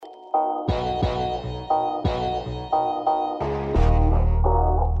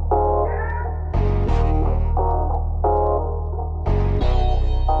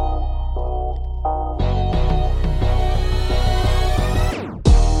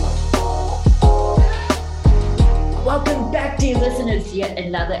dear listeners, to yet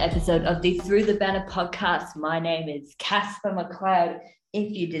another episode of the Through the Banner podcast. My name is Casper McLeod.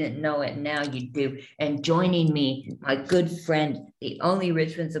 If you didn't know it, now you do. And joining me, my good friend, the only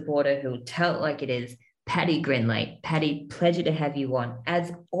Richmond supporter who will tell it like it is, Paddy Grinley. Paddy, pleasure to have you on.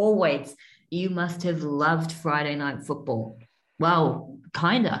 As always, you must have loved Friday night football. Well,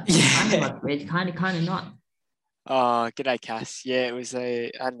 kinda. Yeah. Kind of not. Oh, g'day, Cass. Yeah, it was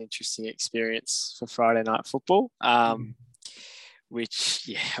I had an interesting experience for Friday night football, which,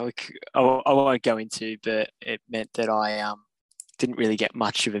 I won't go into, but it meant that I didn't really get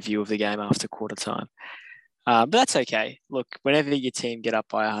much of a view of the game after quarter time. But that's okay. Look, whenever your team get up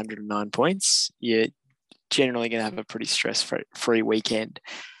by 109 points, you're generally going to have a pretty stress-free weekend.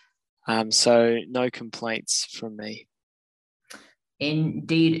 So no complaints from me.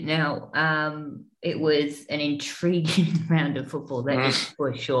 Indeed. Now, it was an intriguing round of football, that is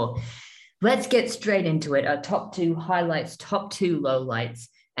for sure. Let's get straight into it. Our top two highlights, top two lowlights,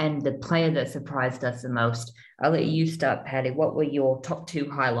 and the player that surprised us the most. I'll let you start, Paddy. What were your top two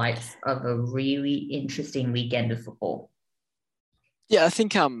highlights of a really interesting weekend of football? Yeah, I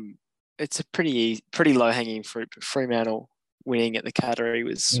think it's a pretty low-hanging fruit. But Fremantle winning at the Cattery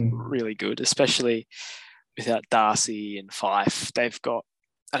was really good, especially without Darcy and Fife. They've got,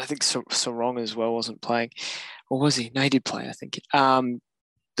 and I think Sarong as well wasn't playing. Or was he? No, he did play, I think.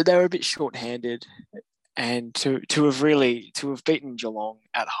 But they were a bit short-handed. And to have beaten Geelong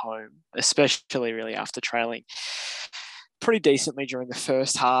at home, especially really after trailing pretty decently during the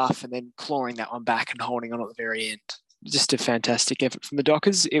first half and then clawing that one back and holding on at the very end. Just a fantastic effort from the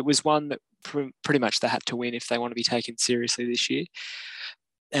Dockers. It was one that pretty much they had to win if they want to be taken seriously this year.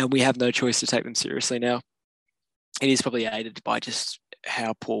 And we have no choice to take them seriously now. It is probably aided by just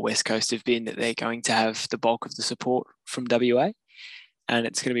how poor West Coast have been that they're going to have the bulk of the support from WA. And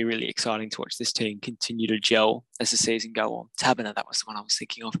it's going to be really exciting to watch this team continue to gel as the season go on. Taberner, that was the one I was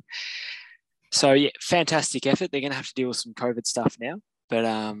thinking of. So, yeah, fantastic effort. They're going to have to deal with some COVID stuff now. But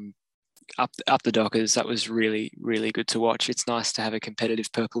up the Dockers, that was really, really good to watch. It's nice to have a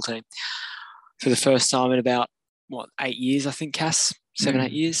competitive purple team for the first time in about, 8 years, I think, Cass? 7,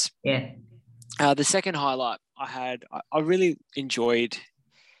 8 years? Yeah. The second highlight I really enjoyed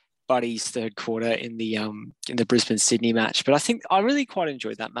Buddy's third quarter in the Brisbane-Sydney match. But I think I really quite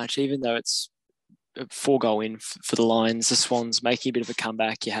enjoyed that match, even though it's a 4-goal win for the Lions. The Swans making a bit of a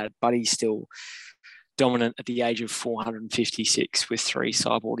comeback. You had Buddy still dominant at the age of 456 with 3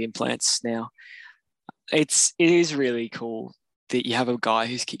 cyborg implants now. It is really cool that you have a guy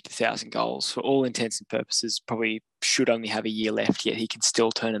who's kicked 1,000 goals. For all intents and purposes, probably should only have a year left, yet he can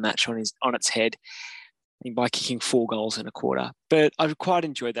still turn a match on its head by kicking 4 goals in a quarter. But I quite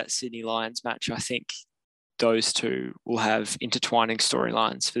enjoyed that Sydney Lions match. I think those two will have intertwining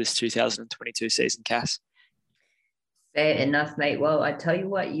storylines for this 2022 season, Cass. Fair enough, mate. Well, I tell you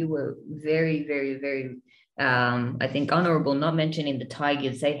what, you were very, very, very, I think, honourable, not mentioning the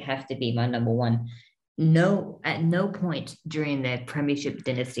Tigers. They have to be my number one. No, at no point during their premiership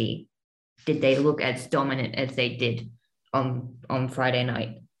dynasty did they look as dominant as they did on Friday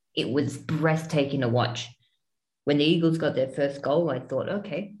night. It was breathtaking to watch. When the Eagles got their first goal, I thought,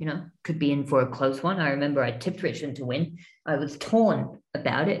 okay, could be in for a close one. I remember I tipped Richmond to win. I was torn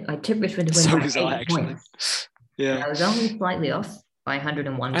about it. I tipped Richmond to win so by was 8 I, actually. points. Yeah. I was only slightly off by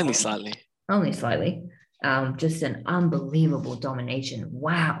 101 Only points. slightly. Only slightly. Just an unbelievable domination.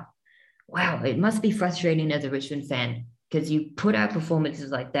 Wow. It must be frustrating as a Richmond fan because you put out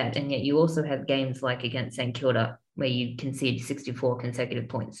performances like that, and yet you also have games like against St Kilda where you concede 64 consecutive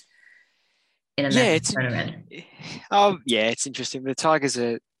points in a massive turnaround. It's interesting. The Tigers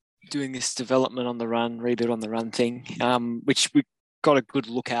are doing this development on the run, rebuild on the run thing, which we got a good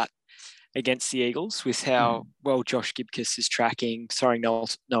look at against the Eagles with how well Josh Gibcus is tracking, throwing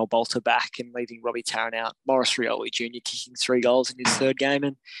Noel Bolter back and leaving Robbie Tarrant out. Morris Rioli Jr. kicking 3 goals in his third game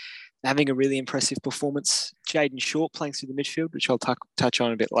and having a really impressive performance. Jaden Short playing through the midfield, which I'll touch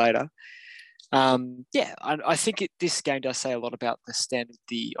on a bit later. I think this game does say a lot about the standard of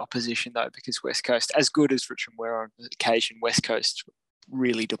the opposition, though, because West Coast, as good as Richmond were on occasion, West Coast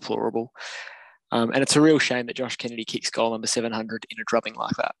really deplorable. And it's a real shame that Josh Kennedy kicks goal number 700 in a drubbing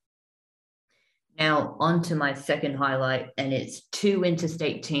like that. Now, on to my second highlight, and it's 2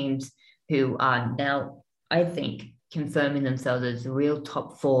 interstate teams who are now, I think, confirming themselves as real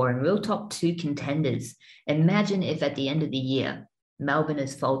top 4 and real top 2 contenders. Imagine if at the end of the year, Melbourne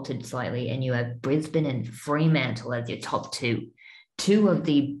has faltered slightly and you have Brisbane and Fremantle as your top 2. 2 of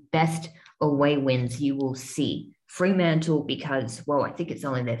the best away wins you will see. Fremantle because, I think it's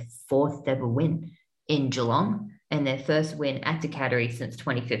only their 4th ever win in Geelong and their first win at the Cattery since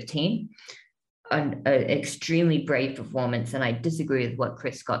 2015. an extremely brave performance, and I disagree with what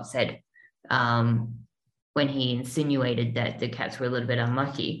Chris Scott said when he insinuated that the Cats were a little bit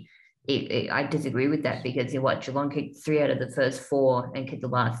unlucky. I disagree with that because Geelong kicked 3 out of the first 4 and kicked the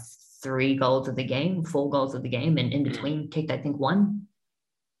last 4 goals of the game, and in between kicked, I think, 1.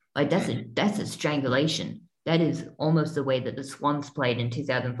 Like that's a strangulation. That is almost the way that the Swans played in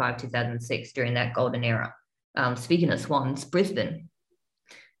 2005, 2006 during that golden era. Speaking of Swans, Brisbane,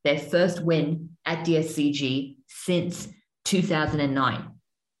 their first win at the SCG since 2009.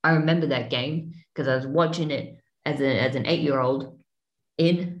 I remember that game because I was watching it as an 8-year-old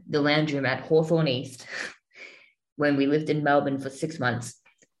in the lounge room at Hawthorn East when we lived in Melbourne for 6 months.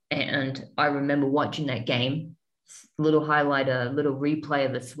 And I remember watching that game, little highlight, a little replay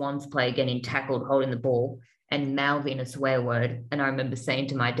of the Swans player getting tackled, holding the ball, and mouthing a swear word. And I remember saying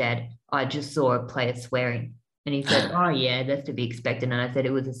to my dad, I just saw a player swearing. And he said, oh, yeah, that's to be expected. And I said,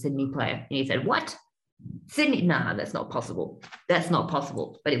 it was a Sydney player. And he said, what? Sydney? Nah, that's not possible. That's not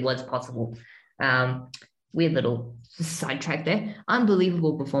possible. But it was possible. Weird little sidetrack there.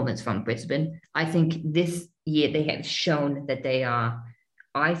 Unbelievable performance from Brisbane. I think this year they have shown that they are,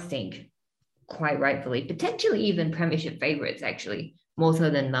 I think, quite rightfully, potentially even premiership favourites, actually, more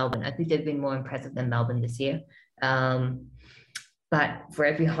so than Melbourne. I think they've been more impressive than Melbourne this year. But for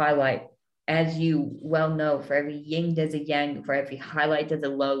every highlight, as you well know, for every yin, there's a yang. For every highlight, there's a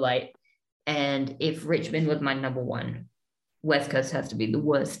low light. And if Richmond was my number 1, West Coast has to be the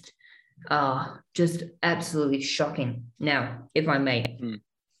worst. Just absolutely shocking. Now, if I may, I'm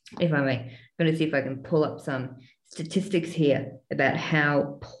going to see if I can pull up some statistics here about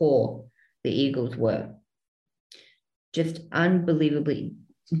how poor the Eagles were. Just unbelievably.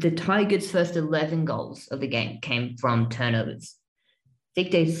 The Tigers' first 11 goals of the game came from turnovers. I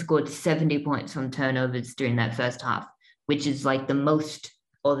think they scored 70 points from turnovers during that first half, which is like the most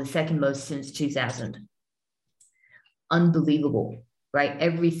or the second most since 2000. Unbelievable, right?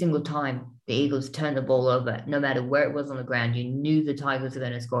 Every single time the Eagles turned the ball over, no matter where it was on the ground, you knew the Tigers were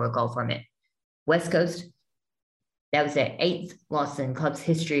going to score a goal from it. West Coast, that was their 8th loss in club's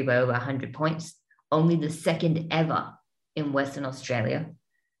history by over 100 points, only the 2nd ever in Western Australia.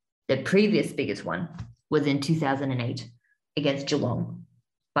 The previous biggest one was in 2008 against Geelong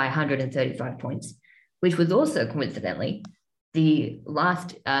by 135 points, which was also coincidentally the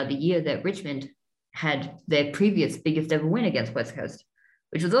year that Richmond had their previous biggest ever win against West Coast,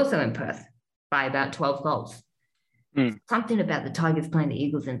 which was also in Perth by about 12 goals. Something about the Tigers playing the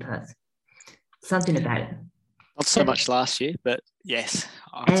Eagles in Perth. Something about it. Not so much last year, but yes,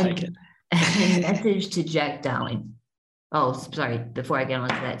 I'll take it. A message to Jack Darling. Oh, sorry, before I get on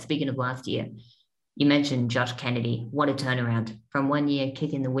to that, speaking of last year, you mentioned Josh Kennedy. What a turnaround from 1 year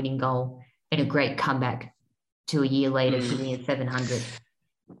kicking the winning goal and a great comeback to a year later sitting at 700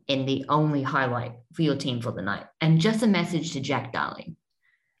 in the only highlight for your team for the night. And just a message to Jack Darling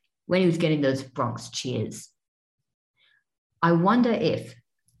when he was getting those Bronx cheers. I wonder if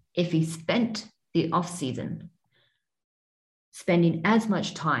he spent the off-season spending as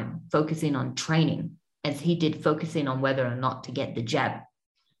much time focusing on training as he did focusing on whether or not to get the jab,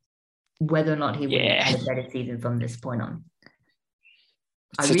 whether or not he would have had a better season from this point on.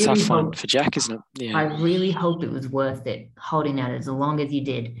 It's a tough one for Jack, isn't it? Yeah. I really hope it was worth it holding out as long as you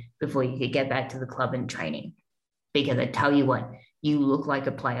did before you could get back to the club and training. Because I tell you what, you look like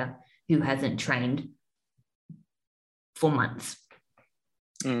a player who hasn't trained for months.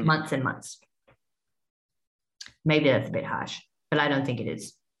 Months and months. Maybe that's a bit harsh, but I don't think it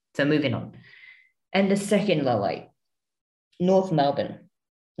is. So moving on. And the second low light, North Melbourne.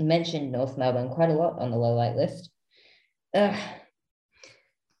 I mentioned North Melbourne quite a lot on the low light list.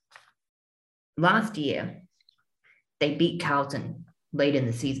 Last year, they beat Carlton late in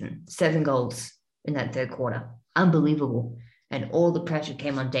the season, 7 goals in that third quarter. Unbelievable. And all the pressure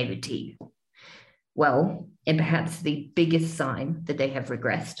came on David Teague. Well, and perhaps the biggest sign that they have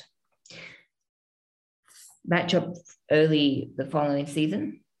regressed. Matchup early the following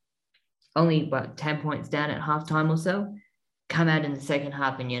season, only about 10 points down at halftime or so, come out in the second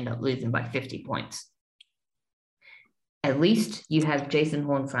half and you end up losing by 50 points. At least you have Jason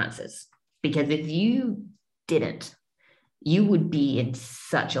Horne-Francis, because if you didn't, you would be in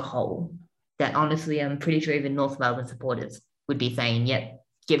such a hole that honestly, I'm pretty sure even North Melbourne supporters would be saying, yep,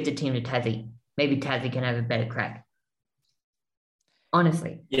 give the team to Tassie. Maybe Tassie can have a better crack.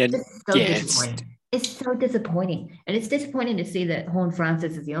 Honestly, disappointing. It's so disappointing. And it's disappointing to see that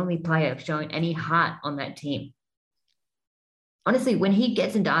Horne-Francis is the only player showing any heart on that team. Honestly, when he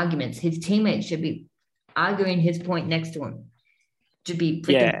gets into arguments, his teammates should be arguing his point next to him. Should be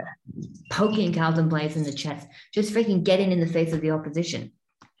freaking poking Carlton players in the chest. Just freaking getting in the face of the opposition.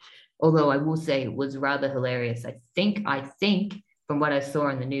 Although I will say it was rather hilarious. I think from what I saw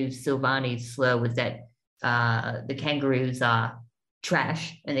in the news, Silvani's slur was that the Kangaroos are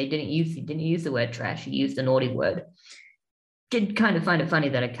trash, and he didn't use the word trash. He used a naughty word. Did kind of find it funny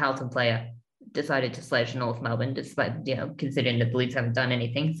that a Carlton player decided to sledge North Melbourne, despite considering the Blues haven't done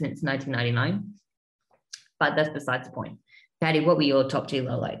anything since 1999. But that's besides the point. Paddy, what were your top two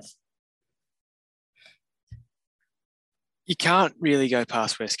lowlights? You can't really go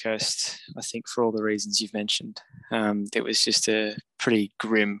past West Coast, I think, for all the reasons you've mentioned. It was just a pretty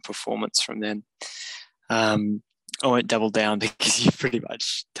grim performance from them. I won't double down because you pretty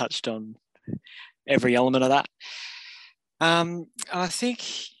much touched on every element of that. I think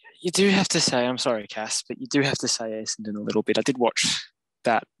you do have to say, I'm sorry, Cass, but you do have to say Essendon a little bit. I did watch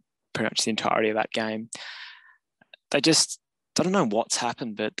that pretty much the entirety of that game. I don't know what's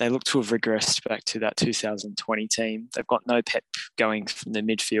happened, but they look to have regressed back to that 2020 team. They've got no pep going from the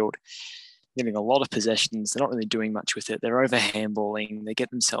midfield, getting a lot of possessions. They're not really doing much with it. They're over handballing. They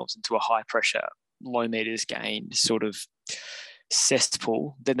get themselves into a high pressure, low meters gained sort of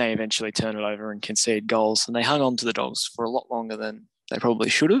cesspool. Then they eventually turn it over and concede goals. And they hung on to the Dogs for a lot longer than they probably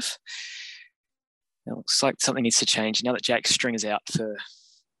should have. It looks like something needs to change. Now that Jack Stringer's out for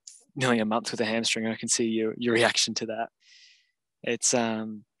nearly a month with a hamstring, I can see your reaction to that. It's,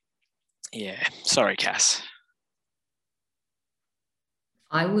 sorry, Cass.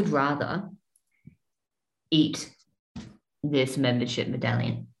 I would rather eat this membership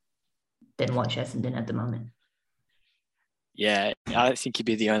medallion than watch Essendon at the moment. Yeah, I don't think you'd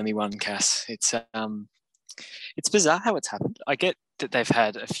be the only one, Cass. It's bizarre how it's happened. I get that they've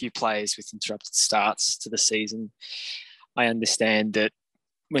had a few players with interrupted starts to the season. I understand that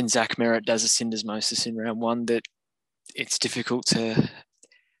when Zach Merritt does a syndesmosis in round one, that it's difficult to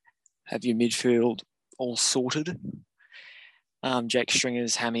have your midfield all sorted. Jack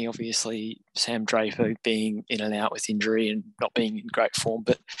Stringer's hammy, obviously, Sam Draper being in and out with injury and not being in great form.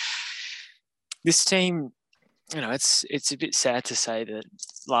 But this team, it's a bit sad to say that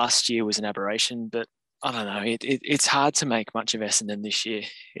last year was an aberration, but I don't know. It's hard to make much of Essendon this year.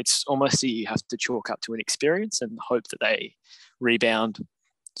 It's almost that you have to chalk up to an experience and hope that they rebound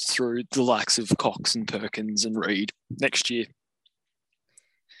through the likes of Cox and Perkins and Reid next year.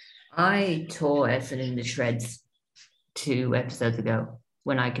 I tore Essendon to shreds 2 episodes ago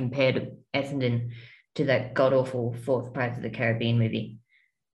when I compared Essendon to that god-awful Fourth Pirates of the Caribbean movie.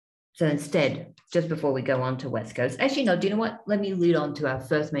 So instead, just before we go on to West Coast, actually, no, do you know what? Let me lead on to our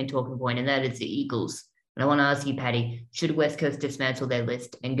first main talking point, and that is the Eagles. And I want to ask you, Paddy, should West Coast dismantle their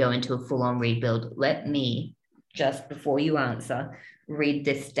list and go into a full-on rebuild? Let me, just before you answer, read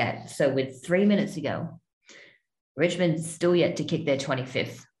this stat. So with 3 minutes ago, Richmond's still yet to kick their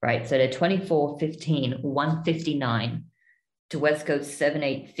 25th, right? So they're 24-15, 159 to West Coast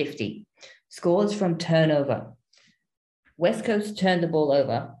 7-8-50. Scores from turnover. West Coast turned the ball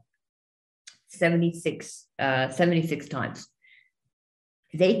over 76 times.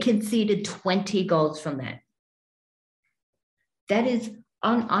 They conceded 20 goals from that. That is,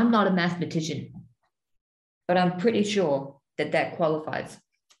 I'm not a mathematician, but I'm pretty sure that qualifies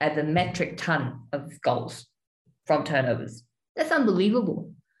as a metric ton of goals from turnovers. That's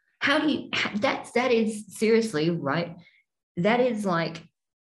unbelievable. That is seriously, right? That is like,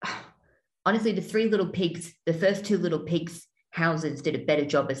 honestly, the first 2 little pigs houses did a better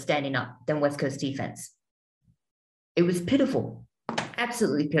job of standing up than West Coast defense. It was pitiful,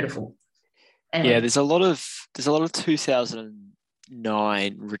 absolutely pitiful. Anyway. Yeah, there's a lot of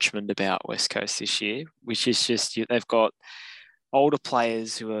 2009 Richmond about West Coast this year, which is just they've got older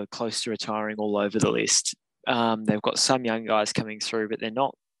players who are close to retiring all over the list. They've got some young guys coming through, but they're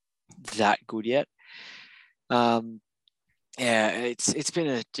not that good yet. It's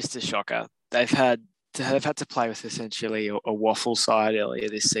been just a shocker. They've had to play with essentially a waffle side earlier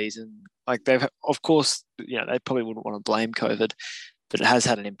this season. Like of course, they probably wouldn't want to blame COVID, but it has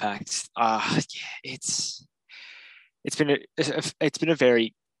had an impact. It's been a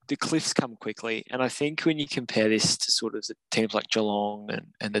very, the cliffs come quickly, and I think when you compare this to sort of the teams like Geelong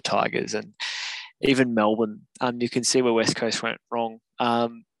and the Tigers and even Melbourne, you can see where West Coast went wrong,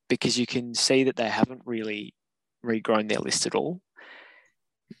 because you can see that they haven't really regrown their list at all.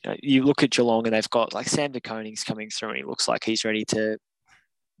 You look at Geelong and they've got like Sam De Koning's coming through, and he looks like he's ready to,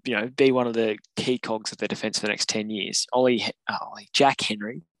 be one of the key cogs of their defence for the next 10 years. Jack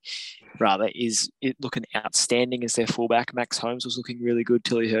Henry, rather, is looking outstanding as their fullback. Max Holmes was looking really good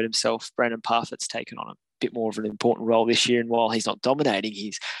till he hurt himself. Brandon Parfitt's taken on a bit more of an important role this year, and while he's not dominating,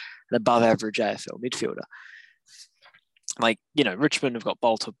 he's an above-average AFL midfielder. Richmond have got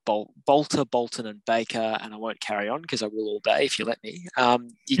Bolton and Baker, and I won't carry on because I will all day if you let me.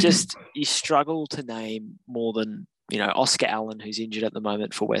 You struggle to name more than, Oscar Allen, who's injured at the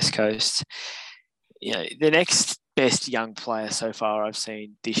moment for West Coast. The next best young player so far I've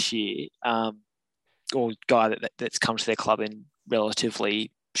seen this year, or guy that's come to their club in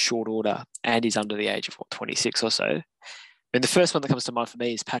relatively short order and is under the age of 26 or so. And the first one that comes to mind for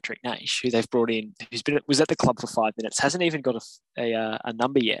me is Patrick Naish, who they've brought in, was at the club for 5 minutes, hasn't even got a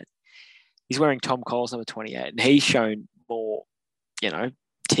number yet. He's wearing Tom Cole's number 28, and he's shown more,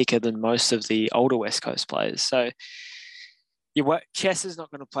 ticker than most of the older West Coast players. So Chess is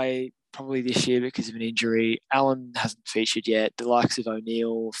not going to play probably this year because of an injury. Allen hasn't featured yet. The likes of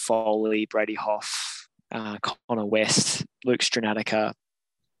O'Neill, Foley, Brady Hoff, Connor West, Luke Stranatica,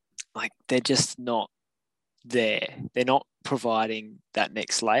 they're just not there. They're not providing that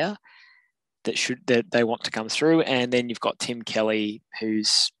next layer that they want to come through. And then you've got Tim Kelly,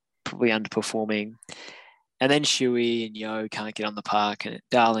 who's probably underperforming. And then Shuey and Yo can't get on the park, and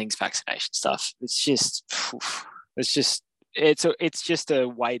Darling's vaccination stuff. It's just a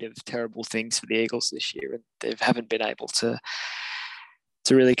weight of terrible things for the Eagles this year, and they haven't been able to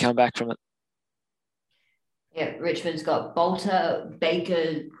really come back from it. Yeah, Richmond's got Bolter,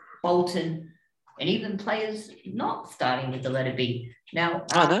 Baker, Bolton, and even players not starting with the letter B. Now,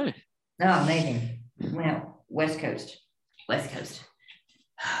 I know. Oh, amazing. Wow, West Coast.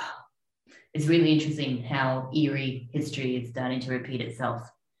 It's really interesting how eerie history is starting to repeat itself.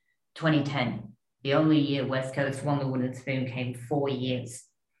 2010, the only year West Coast won the wooden spoon, came 4 years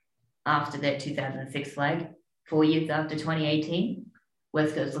after their 2006 flag. 4 years after 2018,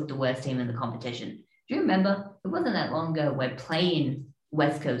 West Coast looked the worst team in the competition. Do you remember? It wasn't that long ago where playing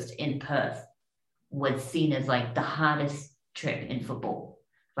West Coast in Perth was seen as the hardest trip in football,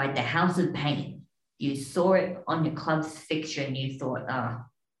 right? The house of pain. You saw it on your club's fixture and you thought,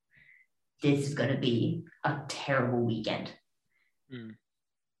 this is going to be a terrible weekend.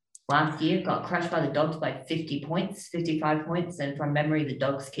 Last year, got crushed by the Dogs by 50 points, 55 points. And from memory, the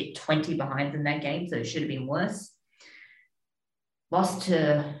Dogs kicked 20 behind in that game, so it should have been worse. Lost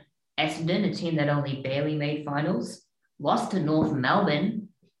to Essendon, a team that only barely made finals. Lost to North Melbourne,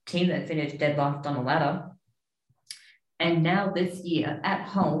 team that finished dead last on the ladder. And now this year, at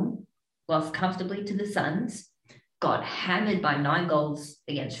home, lost comfortably to the Suns, got hammered by 9 goals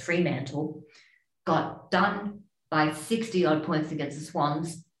against Fremantle, got done by 60-odd points against the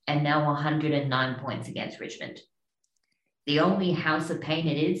Swans, and now 109 points against Richmond. The only house of pain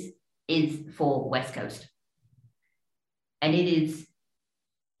it is for West Coast. And it is,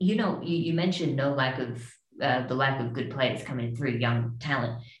 you mentioned the lack of good players coming through, young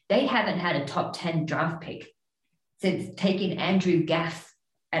talent. They haven't had a top 10 draft pick since taking Andrew Gaff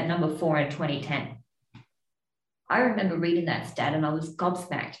at number 4 in 2010. I remember reading that stat and I was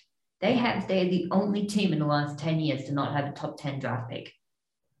gobsmacked. They're the only team in the last 10 years to not have a top 10 draft pick.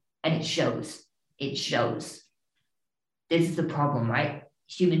 And it shows. This is the problem, right?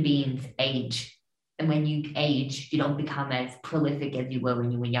 Human beings age. And when you age, you don't become as prolific as you were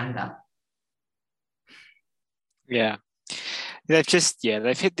when you were younger. Yeah. They've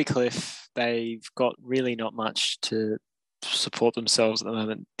hit the cliff. They've got really not much to support themselves at the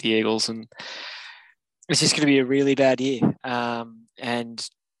moment, the Eagles, and it's just going to be a really bad year. And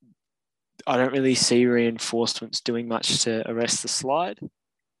I don't really see reinforcements doing much to arrest the slide.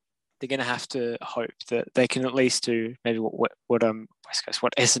 They're going to have to hope that they can at least do maybe what West Coast,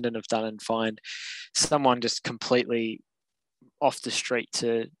 what Essendon have done, and find someone just completely off the street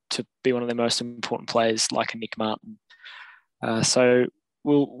to be one of their most important players, like a Nick Martin. So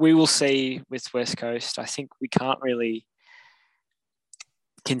we will see with West Coast. I think we can't really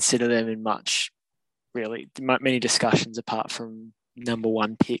consider them in many discussions apart from number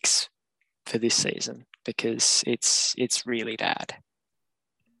 1 picks for this season, because it's really bad.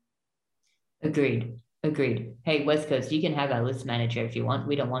 Agreed. Hey, West Coast, you can have our list manager if you want.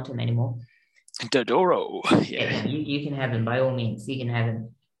 We don't want him anymore. Dodoro. Yeah, you can have him by all means. You can have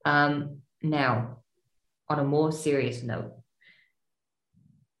him. Now, on a more serious note,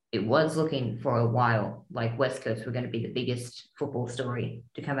 it was looking for a while like West Coast were going to be the biggest football story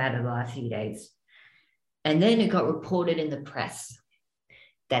to come out of the last few days. And then it got reported in the press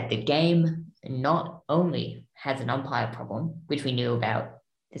that the game not only has an umpire problem, which we knew about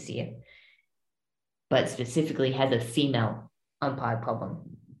this year, but specifically has a female umpire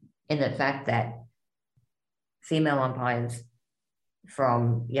problem, in the fact that female umpires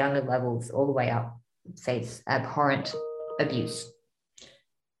from younger levels all the way up face abhorrent abuse.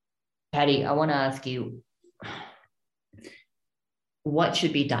 Paddy, I want to ask you, what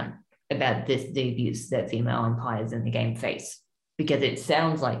should be done about the abuse that female umpires in the game face, because it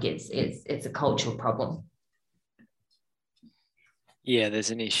sounds like it's a cultural problem. Yeah,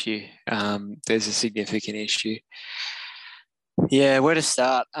 there's an issue. There's a significant issue. Yeah, where to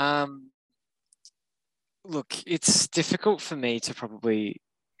start? Look, it's difficult for me to probably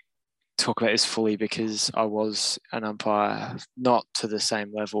talk about this fully because I was an umpire, not to the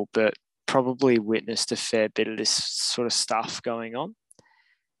same level, but probably witnessed a fair bit of this sort of stuff going on.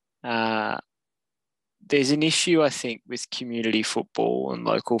 There's an issue, I think, with community football and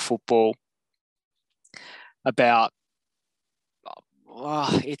local football about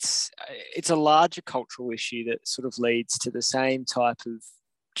it's a larger cultural issue that sort of leads to the same type of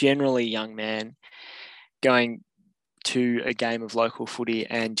generally young man going to a game of local footy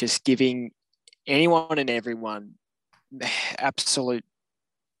and just giving anyone and everyone absolute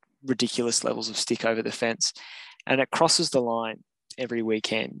ridiculous levels of stick over the fence, and it crosses the line every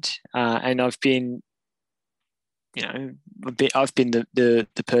weekend. And I've been, I've been the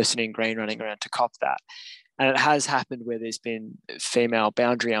person in green running around to cop that. And it has happened where there's been female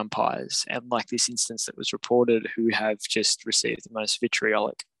boundary umpires, and like this instance that was reported, who have just received the most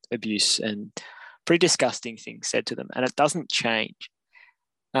vitriolic abuse and pretty disgusting things said to them, and it doesn't change.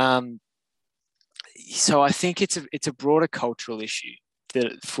 So I think it's a broader cultural issue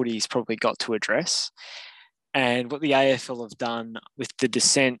that footy's probably got to address. And what the AFL have done with the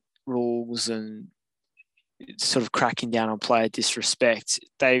dissent rules and sort of cracking down on player disrespect,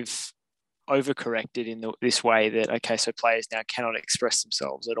 they've overcorrected in this way that, okay, so players now cannot express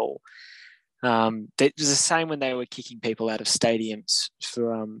themselves at all. It was the same when they were kicking people out of stadiums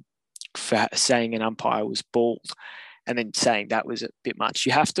for saying an umpire was bald and then saying that was a bit much.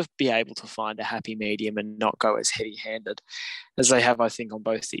 You have to be able to find a happy medium and not go as heavy-handed as they have, I think, on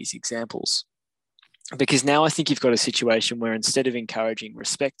both these examples. Because now I think you've got a situation where instead of encouraging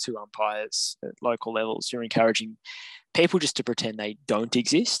respect to umpires at local levels, you're encouraging people just to pretend they don't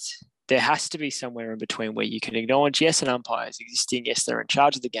exist. There has to be somewhere in between where you can acknowledge, yes, an umpire is existing. Yes, they're in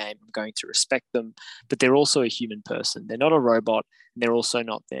charge of the game. I'm going to respect them, but they're also a human person. They're not a robot. And they're also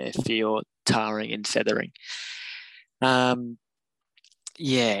not there for your tarring and feathering.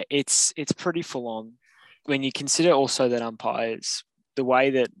 It's pretty full on. When you consider also that umpires, the way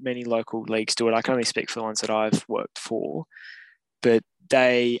that many local leagues do it, I can only speak for the ones that I've worked for, but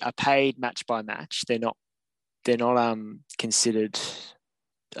they are paid match by match. They're not considered.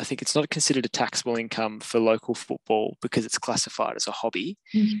 I think it's not considered a taxable income for local football because it's classified as a hobby.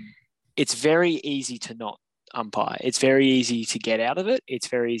 Mm-hmm. It's very easy to not umpire. It's very easy to get out of it. It's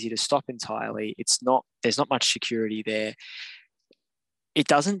very easy to stop entirely. There's not much security there. It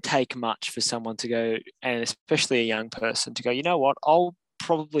doesn't take much for someone to go, and especially a young person, to go, you know what, I'll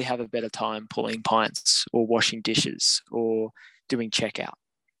probably have a better time pulling pints or washing dishes or doing checkout.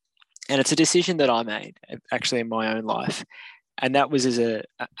 And it's a decision that I made actually in my own life. And that was as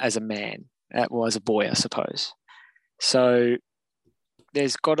a man, as a boy, I suppose. So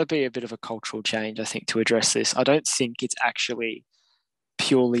there's got to be a bit of a cultural change, I think, to address this. I don't think it's actually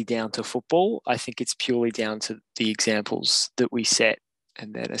purely down to football. I think it's purely down to the examples that we set,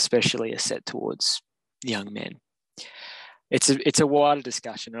 and that especially are set towards young men. It's a wider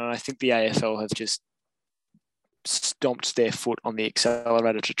discussion, and I think the AFL have just stomped their foot on the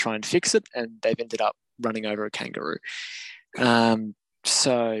accelerator to try and fix it, and they've ended up running over a kangaroo.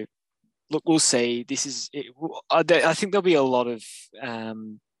 So look, we'll see. I think there'll be a lot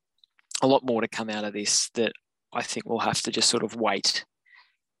more to come out of this that I think we'll have to just sort of wait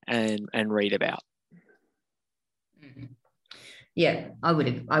and read about. Mm-hmm. Yeah, I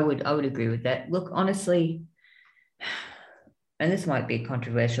would agree with that. Look, honestly, and this might be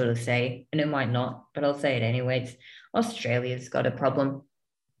controversial to say, and it might not, but I'll say it anyways. Australia's got a problem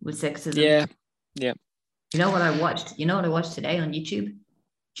with sexism. Yeah. You know what I watched? You know what I watched today on YouTube?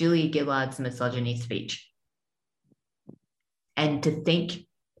 Julia Gillard's misogyny speech. And to think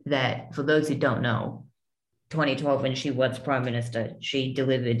that, for those who don't know, 2012, when she was Prime Minister, she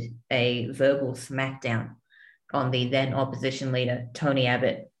delivered a verbal smackdown on the then opposition leader, Tony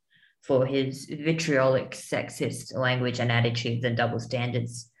Abbott, for his vitriolic sexist language and attitudes and double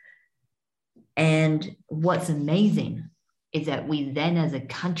standards. And what's amazing is that we then, as a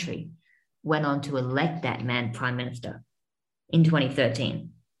country, went on to elect that man Prime Minister in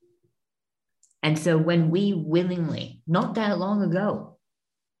 2013. And so when we willingly, not that long ago,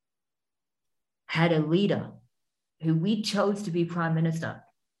 had a leader who we chose to be Prime Minister,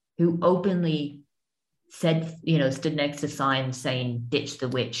 who openly said, stood next to signs saying, ditch the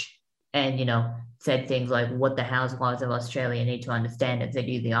witch, and, said things like, what the housewives of Australia need to understand as they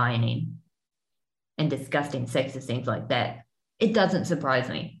do the ironing, and disgusting sexist things like that, it doesn't surprise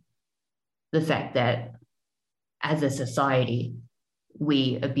me the fact that as a society,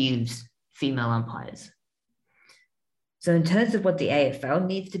 we abuse female umpires. So in terms of what the AFL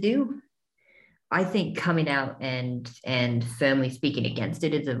needs to do, I think coming out and firmly speaking against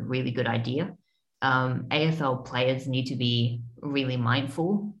it is a really good idea. AFL players need to be really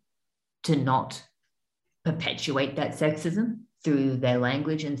mindful to not perpetuate that sexism through their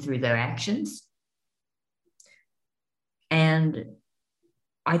language and through their actions. And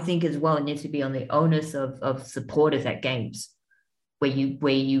I think as well, it needs to be on the onus of supporters at games where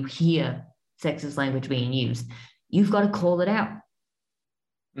you hear sexist language being used. You've got to call it out.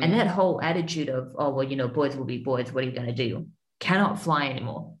 And that whole attitude of, oh, well, you know, boys will be boys, what are you going to do? Cannot fly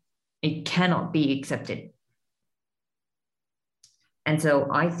anymore. It cannot be accepted. And so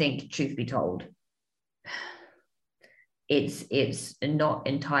I think, truth be told, it's not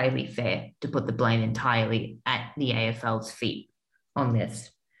entirely fair to put the blame entirely at the AFL's feet on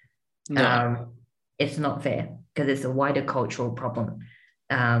this. No. It's not fair because it's a wider cultural problem.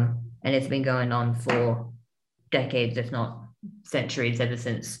 And it's been going on for decades, if not centuries, ever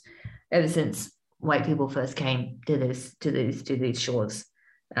since white people first came to these shores.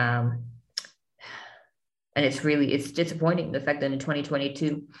 And it's disappointing, the fact that in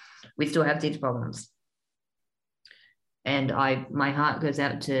 2022 we still have these problems. And my heart goes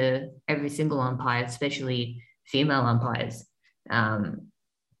out to every single umpire, especially female umpires,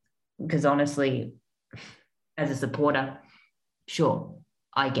 because honestly, as a supporter, sure,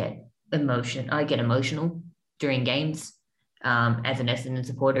 I get emotional during games. As an Essendon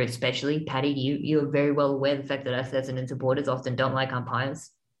supporter, especially, Patty, you're very well aware of the fact that us Essendon supporters often don't like umpires.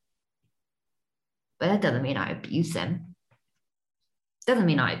 But that doesn't mean I abuse them. Just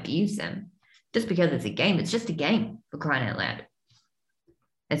because it's a game, it's just a game, for crying out loud.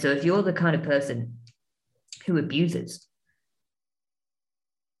 And so if you're the kind of person who abuses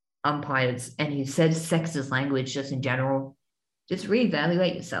umpires and who says sexist language just in general, just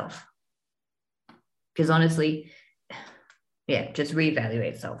reevaluate yourself. Because honestly, just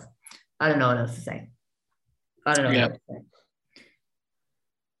reevaluate yourself. I don't know what else to say.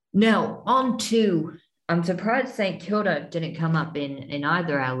 Now, on to, I'm surprised St Kilda didn't come up in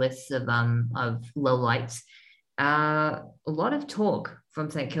either our lists of lowlights. A lot of talk from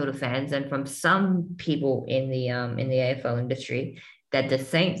St Kilda fans and from some people in the AFL industry that the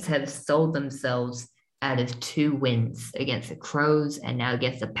Saints have sold themselves out of 2 wins against the Crows and now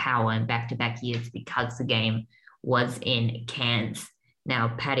against the Power in back-to-back years because the game was in Cairns.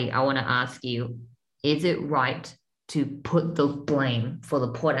 Now, Patty, I want to ask you, is it right to put the blame for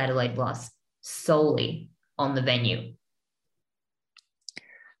the Port Adelaide loss solely on the venue?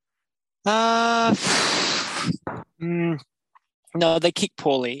 No, they kick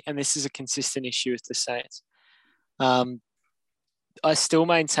poorly, and this is a consistent issue with the Saints. I still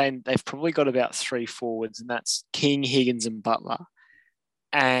maintain they've probably got about 3 forwards, and that's King, Higgins, and Butler.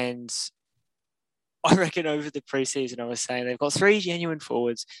 And I reckon over the preseason, I was saying they've got 3 genuine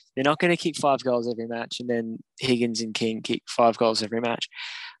forwards. They're not going to kick 5 goals every match, and then Higgins and King kick 5 goals every match.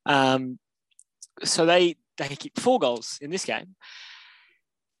 So they kicked 4 goals in this game.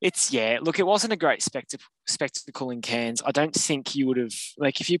 It wasn't a great spectacle in Cairns. I don't think you would have,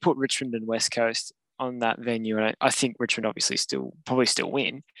 if you put Richmond and West Coast on that venue, and I think Richmond obviously probably still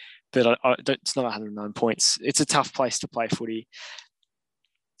win, but it's not 109 points. It's a tough place to play footy.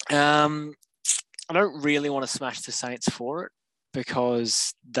 I don't really want to smash the Saints for it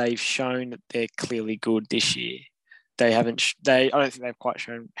because they've shown that they're clearly good this year. I don't think they've quite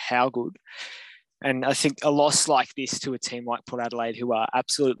shown how good. And I think a loss like this to a team like Port Adelaide, who are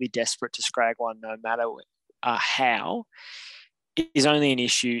absolutely desperate to scrag one no matter how, is only an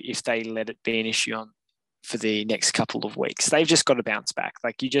issue if they let it be an issue for the next couple of weeks. They've just got to bounce back.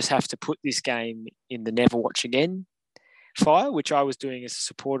 You just have to put this game in the never watch again fire, which I was doing as a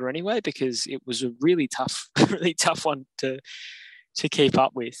supporter anyway, because it was a really tough one to keep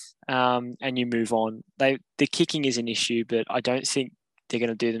up with. And you move on. The kicking is an issue, but I don't think they're going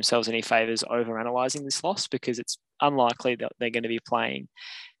to do themselves any favours over-analysing this loss because it's unlikely that they're going to be playing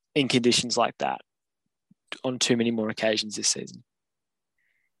in conditions like that on too many more occasions this season.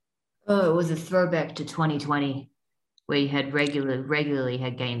 Oh, it was a throwback to 2020 where you had regularly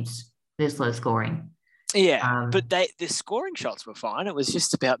had games this low scoring. Yeah, but the scoring shots were fine. It was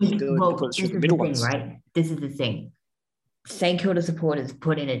just about the ability to put through the middle ones. Right? This is the thing. St Kilda supporters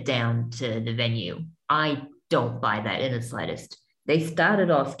putting it down to the venue. I don't buy that in the slightest. They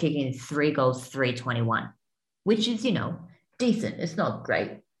started off kicking 3 goals, 321, which is, decent. It's not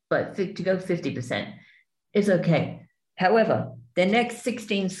great, but to go 50% is okay. However, their next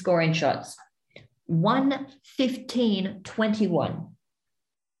 16 scoring shots, 1-15-21.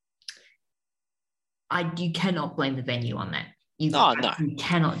 You cannot blame the venue on that. You No.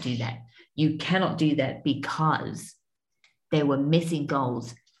 cannot do that. You cannot do that because they were missing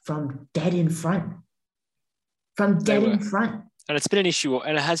goals from dead in front. From dead in front. And it's been an issue,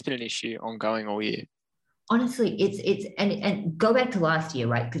 and it has been an issue ongoing all year. Honestly, it's and go back to last year,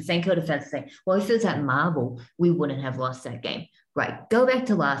 right? Because St. Kilda fans say, well, if it was at Marvel, we wouldn't have lost that game. Right. Go back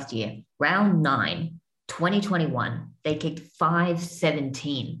to last year, round 9, 2021. They kicked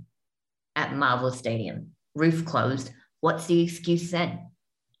 5-17 at Marvel Stadium. Roof closed. What's the excuse then?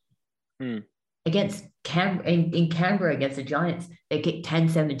 Against in Canberra against the Giants, they kicked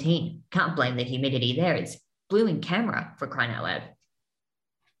 10-17. Can't blame the humidity there. It's blue in camera, for crying out loud.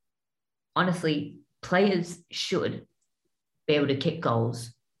 Honestly, players should be able to kick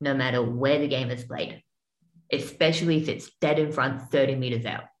goals no matter where the game is played, especially if it's dead in front, 30 meters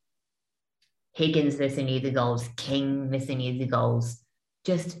out. Higgins missing either goals, King missing either goals.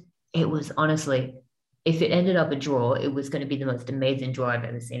 It was honestly, if it ended up a draw, it was going to be the most amazing draw I've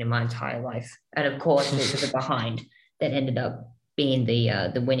ever seen in my entire life. And of course, it was a behind that ended up being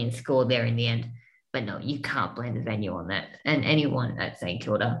the winning score there in the end. But no, you can't blame the venue on that. And anyone at St.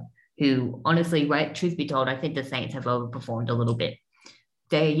 Kilda who, honestly, right, truth be told, I think the Saints have overperformed a little bit.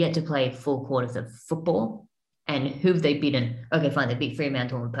 They're yet to play 4 quarters of football. And who've they beaten? Okay, fine, they beat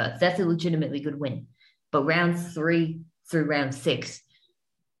Fremantle and Perth. That's a legitimately good win. But round 3 through round 6,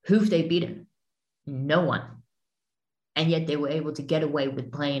 who've they beaten? No one. And yet they were able to get away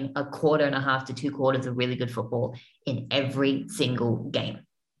with playing a quarter and a half to 2 quarters of really good football in every single game.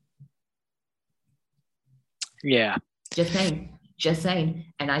 Yeah. Just saying.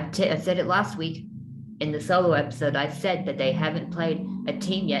 And I said it last week in the solo episode. I said that they haven't played a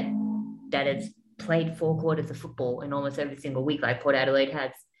team yet that has played 4 quarters of football in almost every single week like Port Adelaide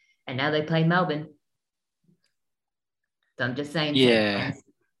has. And now they play Melbourne. So I'm just saying, yeah,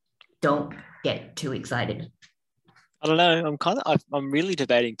 don't get too excited. I don't know. I'm really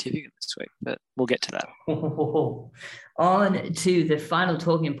debating tipping it this week, but we'll get to that. On to the final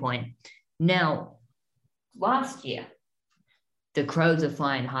talking point. Now, last year, the Crows are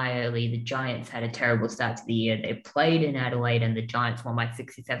flying high early. The Giants had a terrible start to the year. They played in Adelaide and the Giants won by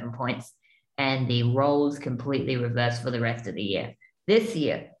 67 points. And the roles completely reversed for the rest of the year. This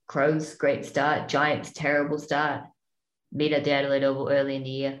year, Crows, great start. Giants, terrible start. Beat at the Adelaide Oval early in the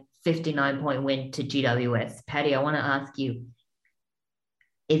year. 59-point win to GWS. Paddy, I want to ask you,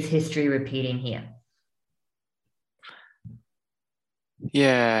 is history repeating here?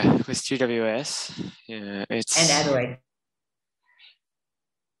 Yeah, with GWS. Yeah, it's... And Adelaide.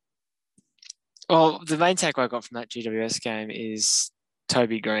 Well, the main takeaway I got from that GWS game is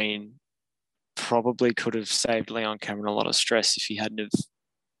Toby Green probably could have saved Leon Cameron a lot of stress if he hadn't have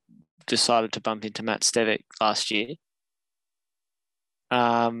decided to bump into Matt Stevic last year.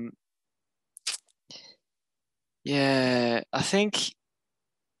 Yeah, I think,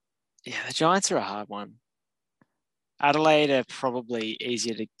 the Giants are a hard one. Adelaide are probably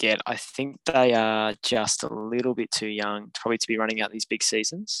easier to get. I think they are just a little bit too young probably to be running out these big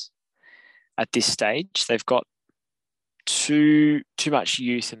seasons at this stage. They've got too much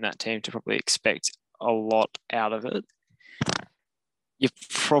youth in that team to probably expect a lot out of it. You're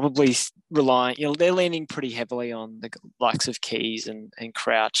probably relying, they're leaning pretty heavily on the likes of Keys and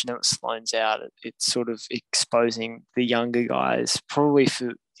Crouch. Now it Sloan's out, it's sort of exposing the younger guys, probably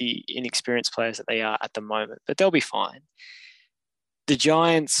for the inexperienced players that they are at the moment, but they'll be fine. The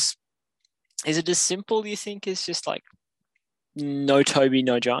Giants, is it as simple, do you think, as just like no Toby,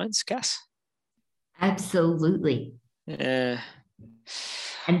 no Giants, Cass? Absolutely. Yeah.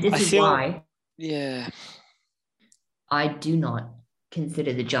 And this is why I do not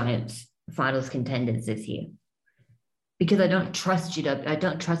consider the Giants finals contenders this year. Because I don't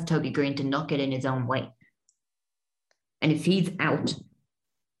trust Toby Green to not get in his own way. And if he's out,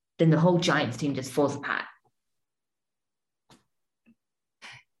 then the whole Giants team just falls apart.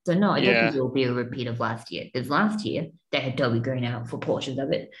 So no, I don't think it will be a repeat of last year. Because last year they had Toby Green out for portions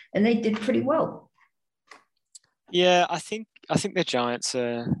of it, and they did pretty well. Yeah, I think the Giants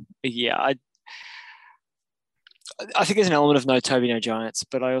are. Yeah, I think there's an element of no Toby, no Giants,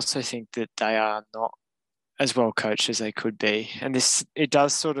 but I also think that they are not as well coached as they could be, and the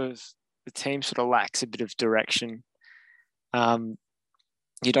team sort of lacks a bit of direction. I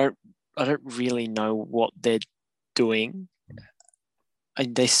don't really know what they're doing.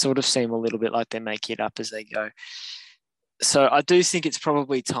 And they sort of seem a little bit like they're making it up as they go. So I do think it's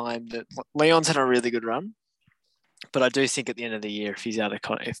probably time that Leon's had a really good run, but I do think at the end of the year, if he's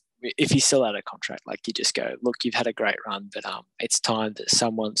if he's still out of contract, like you just go, look, you've had a great run, but it's time that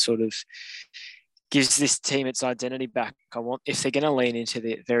someone sort of gives this team its identity back. If they're going to lean into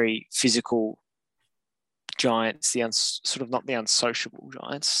the very physical Giants, sort of not the unsociable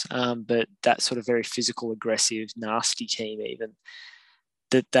Giants, but that sort of very physical, aggressive, nasty team even,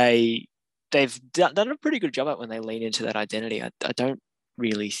 that they've done a pretty good job at when they lean into that identity. I don't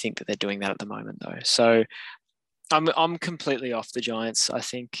really think that they're doing that at the moment, though. So I'm completely off the Giants. I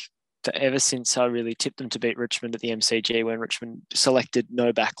think that ever since I really tipped them to beat Richmond at the MCG, when Richmond selected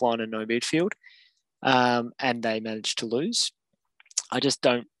no backline and no midfield, and they managed to lose, I just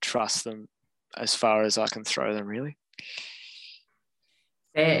don't trust them as far as I can throw them, really.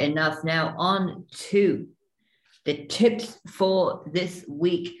 Fair enough. Now on to the tips for this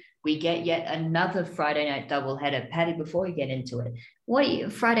week. We get yet another Friday night doubleheader. Paddy, before we get into it,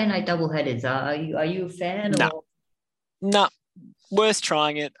 what Friday night doubleheaders are you a fan? No, worth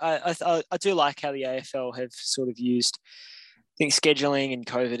trying it. I do like how the AFL have sort of used, I think, scheduling and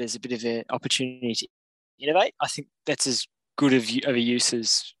COVID as a bit of an opportunity to innovate. I think that's as good of a use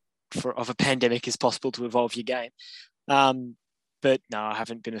of a pandemic as possible to evolve your game. But no, I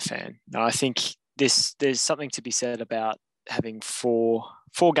haven't been a fan. No, I think there's something to be said about having four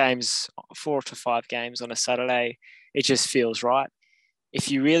games, 4 to 5 games on a Saturday. It just feels right. If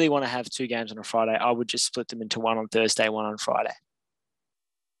you really want to have 2 games on a Friday, I would just split them into one on Thursday, one on Friday.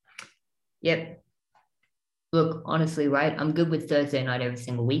 Yep. Look, honestly, right, I'm good with Thursday night every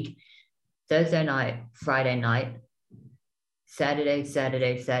single week. Thursday night, Friday night, Saturday,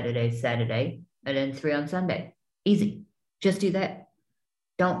 and then 3 on Sunday. Easy. Just do that.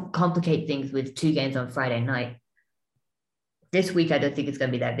 Don't complicate things with 2 games on Friday night. This week, I don't think it's going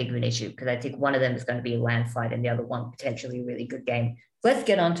to be that big of an issue because I think one of them is going to be a landslide and the other one potentially a really good game. Let's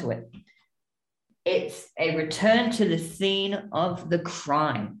get on to it. It's a return to the scene of the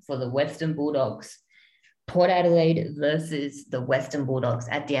crime for the Western Bulldogs. Port Adelaide versus the Western Bulldogs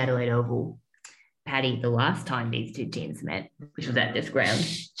at the Adelaide Oval. Paddy, the last time these two teams met, which was at this ground,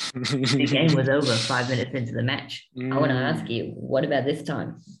 the game was over 5 minutes into the match. I want to ask you, what about this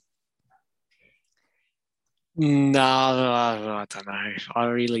time? No, I don't know. I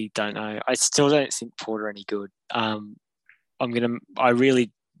really don't know. I still don't think Port are any good. I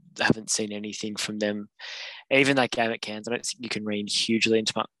really haven't seen anything from them. Even that game at Cairns, I don't think you can read hugely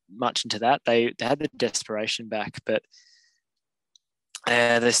much into that. They had the desperation back, but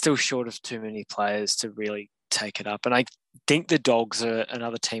they're still short of too many players to really take it up. And I think the Dogs are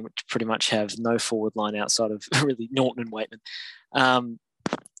another team which pretty much have no forward line outside of really Norton and Waitman.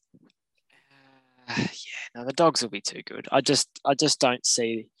 The Dogs will be too good. I just don't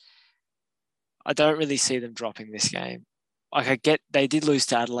see. I don't really see them dropping this game. Like, I get they did lose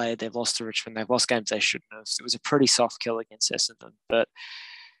to Adelaide, they've lost to Richmond, they've lost games they shouldn't have. It was a pretty soft kill against Essendon, but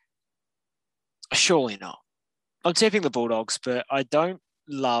surely not. I'm tipping the Bulldogs, but I don't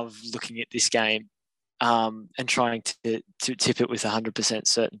love looking at this game and trying to tip it with 100%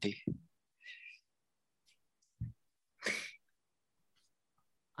 certainty.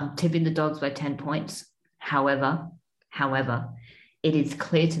 I'm tipping the Dogs by 10 points. However, it is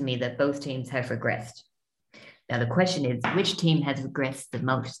clear to me that both teams have regressed. Now, the question is, which team has regressed the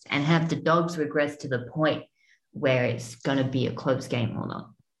most? And have the Dogs regressed to the point where it's going to be a close game or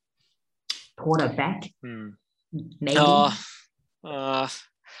not? Porter back? Maybe? I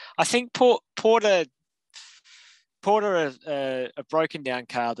think Porter a broken down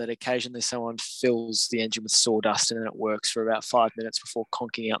car that occasionally someone fills the engine with sawdust and then it works for about 5 minutes before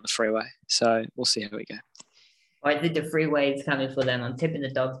conking out the freeway. So we'll see how we go. I think the freeway is coming for them. I'm tipping the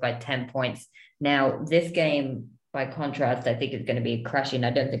Dogs by 10 points. Now, this game, by contrast, I think is going to be crushing.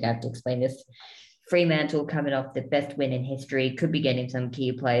 I don't think I have to explain this. Fremantle coming off the best win in history, could be getting some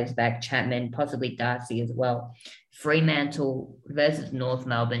key players back, Chapman, possibly Darcy as well. Fremantle versus North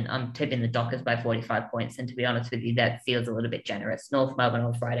Melbourne, I'm tipping the Dockers by 45 points. And to be honest with you, that feels a little bit generous. North Melbourne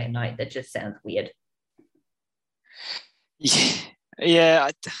on Friday night, that just sounds weird.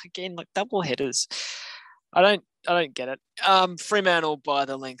 Yeah. Again, like double headers. I don't get it. Fremantle by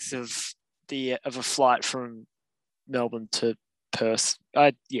the length of a flight from Melbourne to Perth.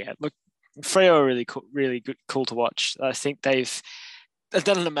 Look, Freo are really cool to watch. I think they've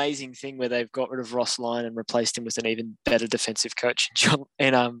done an amazing thing where they've got rid of Ross Lyon and replaced him with an even better defensive coach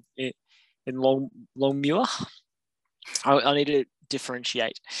in Longmuir. I need to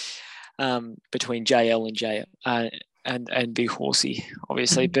differentiate between JL and J and Big Horsey,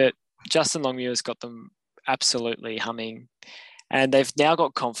 obviously, but Justin Longmuir's got them absolutely humming, and they've now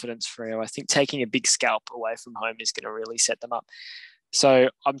got confidence. Freo, I think taking a big scalp away from home is going to really set them up. So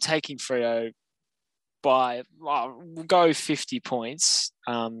I'm taking Freo by, we'll go 50 points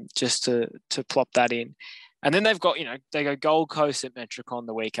just to plop that in. And then they've got, they go Gold Coast at Metricon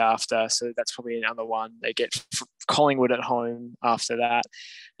the week after. So that's probably another one. They get Collingwood at home after that.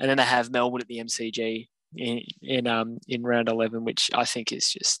 And then they have Melbourne at the MCG in round 11, which I think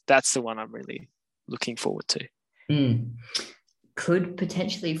is that's the one I'm really looking forward to. Could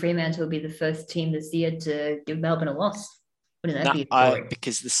potentially Fremantle be the first team this year to give Melbourne a loss? Wouldn't that be a story?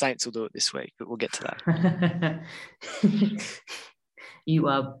 Because the Saints will do it this week, but we'll get to that. You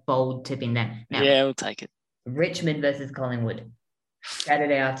are bold tipping that. Now, yeah, we'll take it. Richmond versus Collingwood,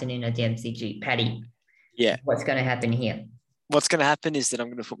 Saturday afternoon at the MCG. Paddy, yeah, what's going to happen here? What's going to happen is that I'm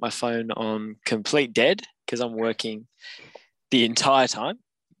going to put my phone on complete dead because I'm working the entire time,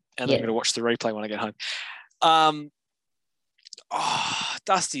 and I'm going to watch the replay when I get home.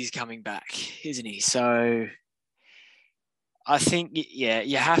 Dusty's coming back, isn't he? So I think,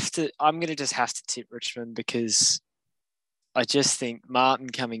 you have to. I'm going to just have to tip Richmond because I just think Martin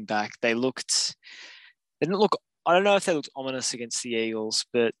coming back. They didn't look. I don't know if they looked ominous against the Eagles,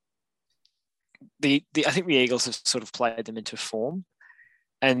 but I think the Eagles have sort of played them into form,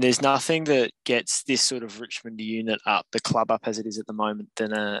 and there's nothing that gets this sort of Richmond unit up, the club up as it is at the moment,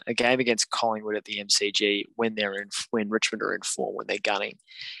 than a game against Collingwood at the MCG when Richmond are in form, when they're gunning.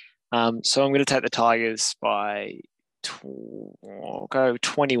 So I'm going to take the Tigers by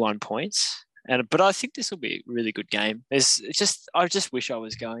 21 points. But I think this will be a really good game. I just wish I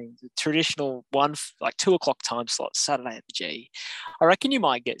was going the traditional 2 o'clock time slot Saturday at the G. I reckon you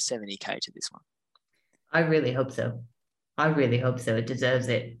might get 70K to this one. I really hope so. It deserves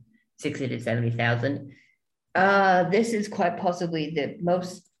it. 60 to 70,000. This is quite possibly the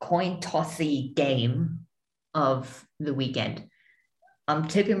most coin tossy game of the weekend. I'm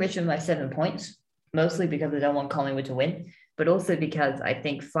tipping Richmond by 7 points, mostly because I don't want Collingwood to win, but also because I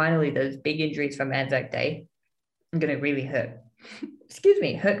think finally those big injuries from Anzac Day are going to really hurt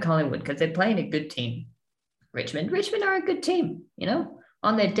Collingwood because they're playing a good team. Richmond are a good team,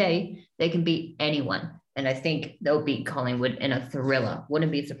 on their day, they can beat anyone. And I think they'll beat Collingwood in a thriller.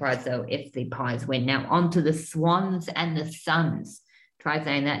 Wouldn't be surprised, though, if the Pies win. Now, on to the Swans and the Suns. Try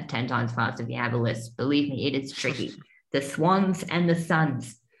saying that 10 times fast if you have a list. Believe me, it is tricky. The Swans and the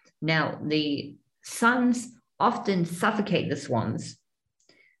Suns. Now, the Suns often suffocate the Swans.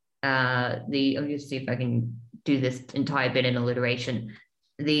 Let me just see if I can do this entire bit in alliteration.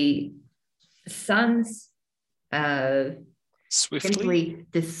 The Suns simply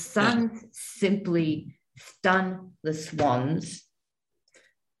stun the Swans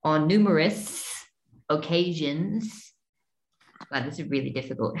on numerous occasions. Wow, this is really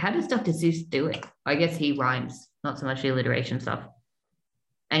difficult. How does Dr. Seuss do it? I guess he rhymes, not so much the alliteration stuff.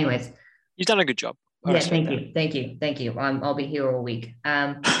 Anyways. You've done a good job. Thank you. I'll be here all week.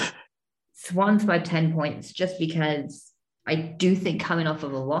 Swans by 10 points, just because I do think coming off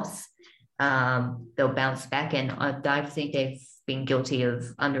of a loss, they'll bounce back, and I think they've been guilty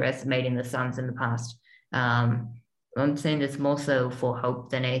of underestimating the Suns in the past. I'm saying this more so for hope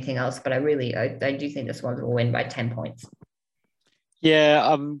than anything else, but I do think the Swans will win by 10 points. Yeah,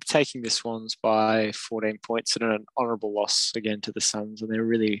 I'm taking the Swans by 14 points and an honourable loss again to the Suns, and they're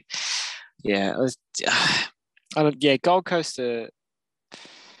really, Gold Coast they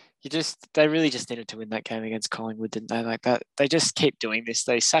really just needed to win that game against Collingwood, didn't they? Like that, they just keep doing this.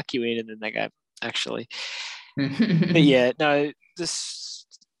 They suck you in and then they go, actually. But yeah, no, this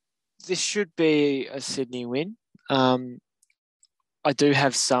should be a Sydney win. I do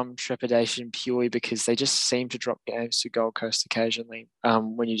have some trepidation purely because they just seem to drop games to Gold Coast occasionally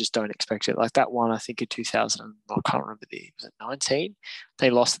when you just don't expect it. Like that one, I think in 2000, I can't remember was it 19? They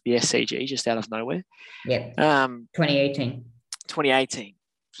lost at the SCG just out of nowhere. Yep. 2018. 2018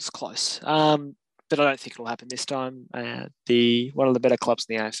 was close. But I don't think it'll happen this time. One of the better clubs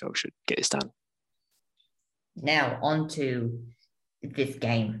in the AFL should get this done. Now on to this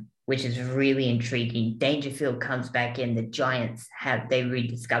game, which is really intriguing. Dangerfield comes back in. The Giants they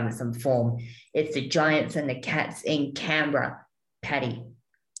rediscovered some form. It's the Giants and the Cats in Canberra. Paddy.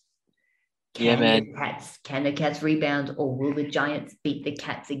 Can the Cats rebound, or will the Giants beat the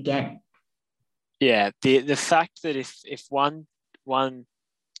Cats again? Yeah, the fact that if one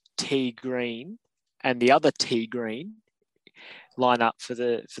T Green and the other T Green line up for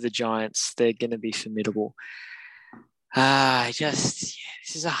the Giants, they're going to be formidable.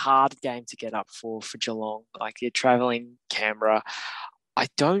 This is a hard game to get up for Geelong. Like, you're traveling Canberra. I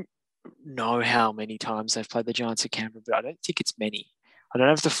don't know how many times they've played the Giants at Canberra, but I don't think it's many. I don't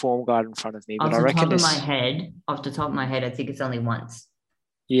have the form guide in front of me, but I reckon off the top of my head, I think it's only once.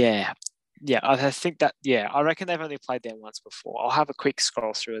 Yeah. Yeah, I think that. Yeah, I reckon they've only played there once before. I'll have a quick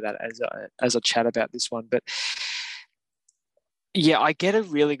scroll through that as I chat about this one, but yeah, I get a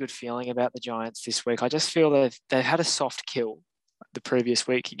really good feeling about the Giants this week. I just feel they've had a soft kill the previous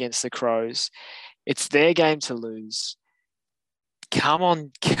week against the Crows. It's their game to lose. come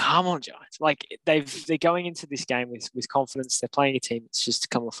on, Giants! Like they're going into this game with confidence. They're playing a team that's just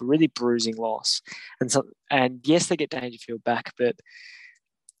come off a really bruising loss, and yes, they get Dangerfield back, but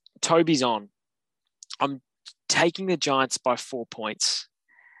Toby's on. I'm taking the Giants by 4 points.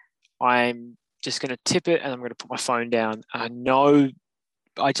 I'm just going to tip it, and I'm going to put my phone down. I know.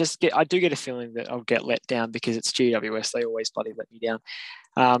 I do get a feeling that I'll get let down because it's GWS. They always bloody let me down.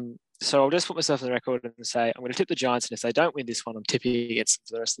 So I'll just put myself on the record and say I'm going to tip the Giants, and if they don't win this one, I'm tipping against them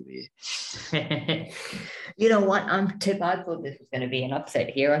for the rest of the year. You know what? I thought this was going to be an upset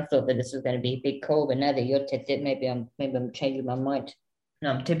here. I thought that this was going to be a big call, but now that you're tipped it, maybe I'm changing my mind.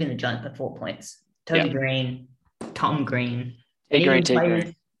 No, I'm tipping the Giants by 4 points. Toby Green, Tom Green,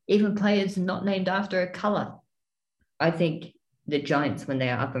 and even players not named after a color. I think the Giants, when they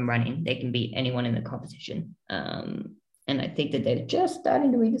are up and running, they can beat anyone in the competition. And I think that they're just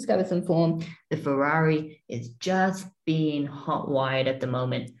starting to rediscover some form. The Ferrari is just being hot wired at the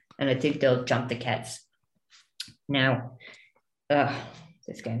moment, and I think they'll jump the Cats. Now,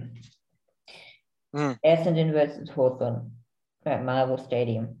 this game. Essendon versus Hawthorn at Marvel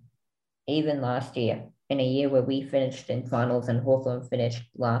Stadium. Even last year, in a year where we finished in finals and Hawthorn finished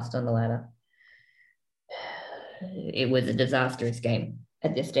last on the ladder, it was a disastrous game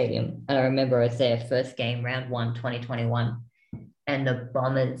at this stadium. And I remember I was there first game, round 1, 2021, and the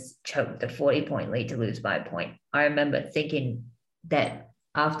Bombers choked the 40-point lead to lose by a point. I remember thinking that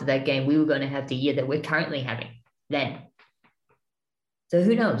after that game, we were going to have the year that we're currently having then. So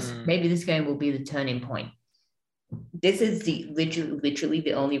who knows? Maybe this game will be the turning point. This is literally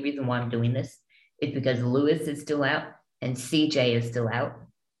the only reason why I'm doing this is because Lewis is still out and CJ is still out.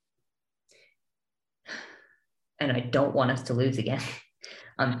 And I don't want us to lose again.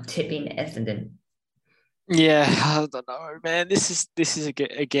 I'm tipping Essendon. Yeah, I don't know, man. This is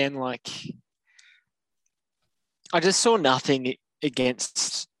again like I just saw nothing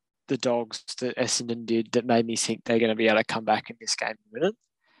against the Dogs that Essendon did that made me think they're going to be able to come back in this game and win it.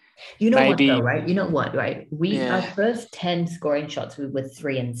 You know what, though, right? You know what, right? Our first 10 scoring shots, we were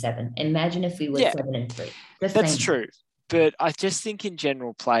 3 and 7. Imagine if we were 7 and 3. That's true. But I just think in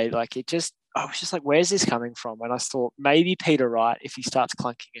general play, like I was just like, where's this coming from? And I thought maybe Peter Wright, if he starts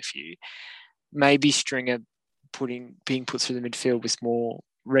clunking a few, maybe Stringer being put through the midfield with more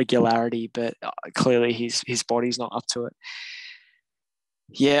regularity, but clearly his body's not up to it.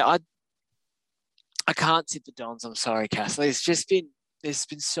 Yeah, I can't tip the Dons. I'm sorry, Cass. There's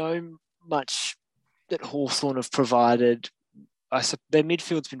been so much that Hawthorn have provided. Their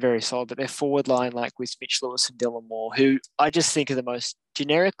midfield's been very solid, but their forward line, like with Mitch Lewis and Dylan Moore, who I just think are the most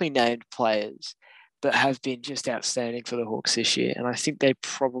generically named players, but have been just outstanding for the Hawks this year. And I think they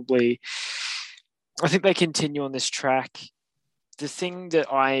continue on this track. The thing that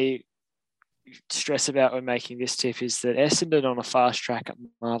I stress about when making this tip is that Essendon on a fast track at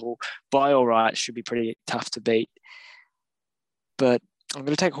Marvel, by all rights, should be pretty tough to beat. But I'm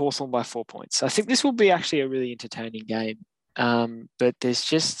going to take Hawthorn by 4 points. I think this will be actually a really entertaining game. But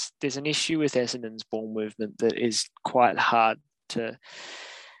there's an issue with Essendon's ball movement that is quite hard to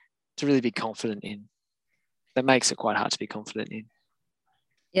really be confident in. That makes it quite hard to be confident in.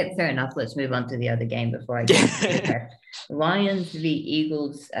 Yep, fair enough. Let's move on to the other game before I get to the rest. Lions v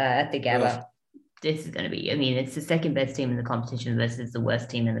Eagles at the Gabba. This is going to be, it's the second best team in the competition versus the worst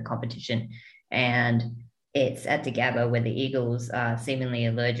team in the competition. And it's at the Gabba where the Eagles are seemingly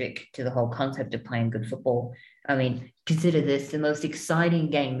allergic to the whole concept of playing good football. Consider this, the most exciting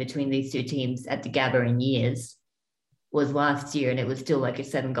game between these two teams at the Gabba in years was last year, and it was still like a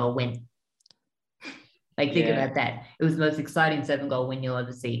 7-goal win. Think about that. It was the most exciting 7-goal win you'll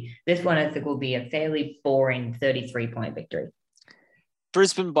ever see. This one, I think, will be a fairly boring 33-point victory.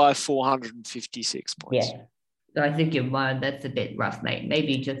 Brisbane by 456 points. Yeah. I think you're right. That's a bit rough, mate.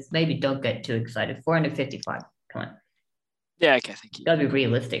 Maybe don't get too excited. 455. Come on. Yeah, okay, thank you. Gotta be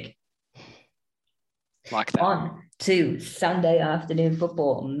realistic. Like that. On to Sunday afternoon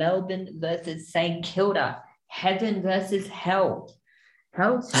football. Melbourne versus St Kilda. Heaven versus hell.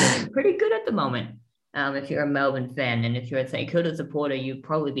 Hell's pretty good at the moment. If you're a Melbourne fan, and if you're a St Kilda supporter, you'd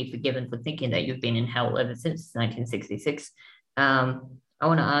probably be forgiven for thinking that you've been in hell ever since 1966. I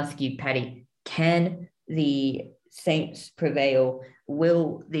want to ask you, Paddy, can the Saints prevail?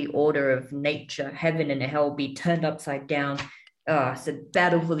 Will the order of nature, heaven and hell, be turned upside down? It's a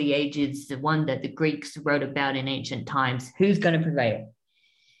battle for the ages, the one that the Greeks wrote about in ancient times. Who's going to prevail?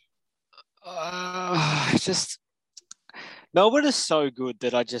 Melbourne is so good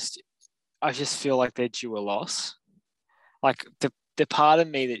that I just feel like they're due a loss. Like the part of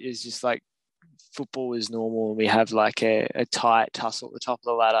me that is just like football is normal and we have like a tight tussle at the top of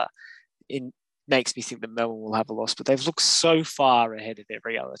the ladder. makes me think that Melbourne will have a loss, but they've looked so far ahead of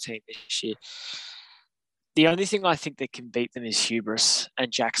every other team this year. The only thing I think that can beat them is hubris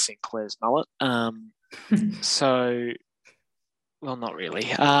and Jack Sinclair's mullet. Well, not really.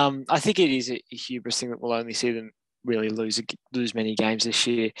 I think it is a hubris thing that we'll only see them really lose many games this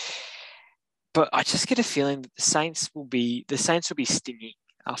year. But I just get a feeling that the Saints will be stinging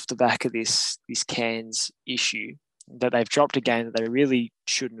off the back of this Cairns issue, that they've dropped a game that they really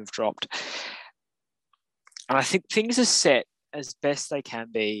shouldn't have dropped. And I think things are set as best they can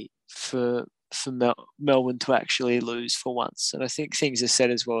be for Melbourne to actually lose for once. And I think things are set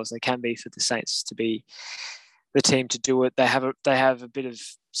as well as they can be for the Saints to be the team to do it. They have a bit of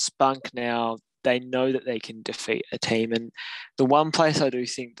spunk now. They know that they can defeat a team. And the one place I do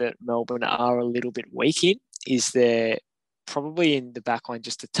think that Melbourne are a little bit weak in is they're probably in the back line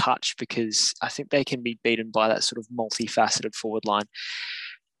just a touch, because I think they can be beaten by that sort of multifaceted forward line.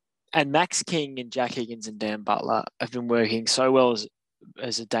 And Max King and Jack Higgins and Dan Butler have been working so well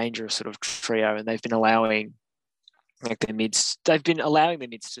as a dangerous sort of trio, and they've been allowing their mids to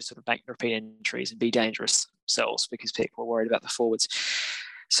sort of make repeat entries and be dangerous themselves because people are worried about the forwards.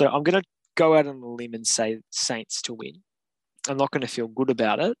 So I'm going to go out on a limb and say Saints to win. I'm not going to feel good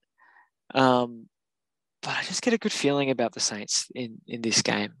about it. But I just get a good feeling about the Saints in this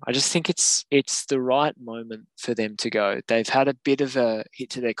game. I just think it's the right moment for them to go. They've had a bit of a hit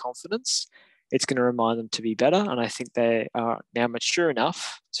to their confidence. It's going to remind them to be better, and I think they are now mature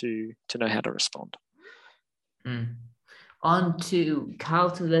enough to know how to respond. On to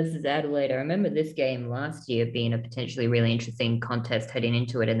Carlton versus Adelaide. I remember this game last year being a potentially really interesting contest heading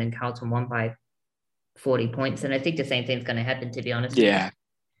into it, and then Carlton won by 40 points, and I think the same thing's going to happen, to be honest. Yeah.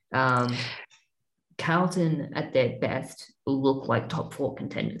 Carlton, at their best, look like top 4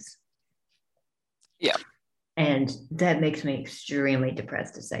 contenders. Yeah. And that makes me extremely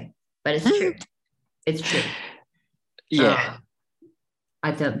depressed to say. But it's true. It's true. Yeah.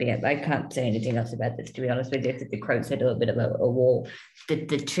 I can't say anything else about this, to be honest with you. The Crows had a little bit of a wall.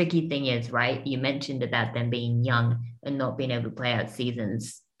 The tricky thing is, right, you mentioned about them being young and not being able to play out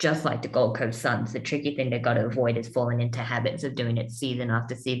seasons, just like the Gold Coast Suns. The tricky thing they've got to avoid is falling into habits of doing it season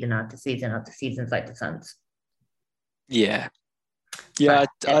after season after season after seasons like the Suns. Yeah. Yeah.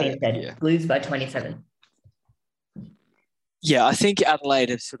 Blues by 27. Yeah, I think Adelaide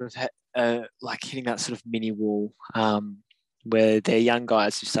have sort of hitting that sort of mini wall where they're young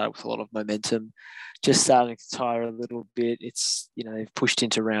guys who started with a lot of momentum, just starting to tire a little bit. It's, they've pushed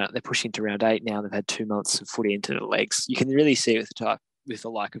into round 8 now. They've had 2 months of footy into the legs. You can really see it with the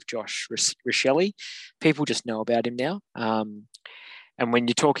like of Josh Rachele. People just know about him now. And when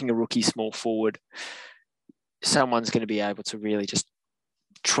you're talking a rookie small forward, someone's going to be able to really just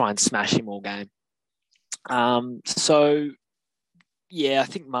try and smash him all game. So, yeah, I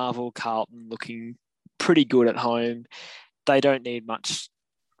think Marvel, Carlton looking pretty good at home. They don't need much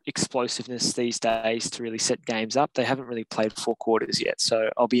explosiveness these days to really set games up. They haven't really played 4 quarters yet, so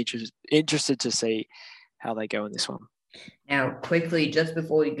I'll be interested to see how they go in this one. Now, quickly, just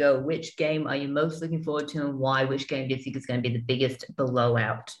before we go, which game are you most looking forward to and why? Which game do you think is going to be the biggest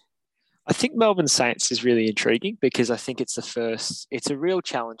blowout? I think Melbourne Saints is really intriguing because I think it's a real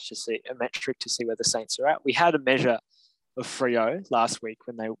challenge to see, a metric to see where the Saints are at. We had a measure of Freo last week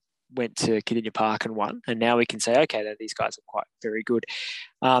when they went to Kardinia Park and won, and now we can say, okay, these guys are quite very good.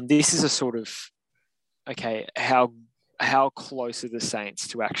 This is a sort of, okay, how close are the Saints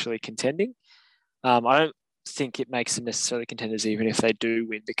to actually contending? I don't think it makes them necessarily contenders even if they do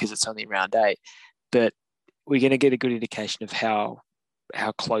win because it's only round 8, but we're going to get a good indication of how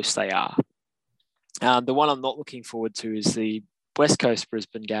close they are. The one I'm not looking forward to is the West Coast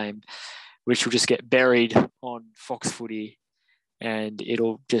Brisbane game, which will just get buried on Fox Footy, and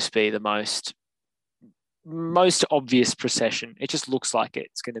it'll just be the most obvious procession. It just looks like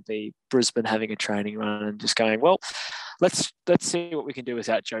it's going to be Brisbane having a training run and just going, well, let's see what we can do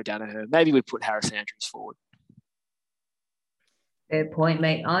without Joe Danaher. Maybe we put Harris Andrews forward. Fair point,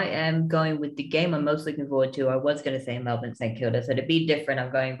 mate. I am going with the game I'm most looking forward to. I was going to say Melbourne St Kilda, so to be different,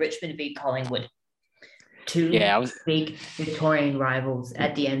 I'm going Richmond v Collingwood. Two big Victorian rivals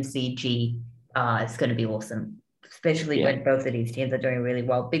at the MCG. It's going to be awesome, especially when both of these teams are doing really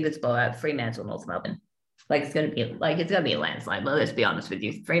well. Biggest blowout, Fremantle, North Melbourne. It's going to be a landslide. But let's be honest with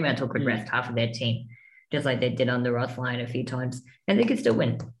you, Fremantle could rest half of their team, just like they did on the Ross line a few times, and they could still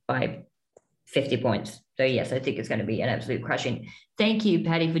win by 50 points. So yes, I think it's going to be an absolute crushing. Thank you,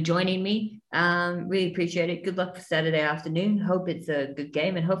 Paddy, for joining me. Really appreciate it. Good luck for Saturday afternoon. Hope it's a good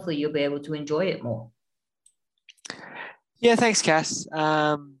game, and hopefully you'll be able to enjoy it more. Yeah, thanks, Cass.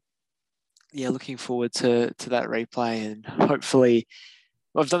 Looking forward to that replay, and hopefully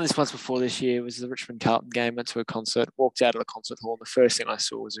I've done this once before this year. It was the Richmond Carlton game. Went to a concert, walked out of the concert hall, and the first thing I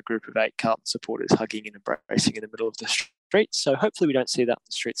saw was a group of 8 Carlton supporters hugging and embracing in the middle of the street. So hopefully we don't see that on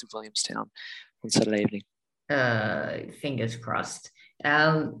the streets of Williamstown on Saturday evening. Fingers crossed.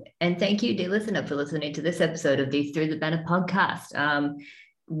 And thank you, dear listener, for listening to this episode of the Through the Banner podcast.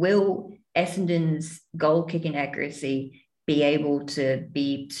 Will Essendon's goal kicking accuracy be able to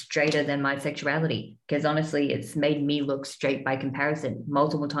be straighter than my sexuality? Because honestly, it's made me look straight by comparison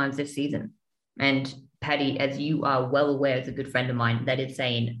multiple times this season. And Paddy, as you are well aware, as a good friend of mine, that is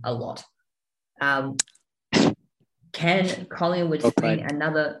saying a lot. Can Collingwood spring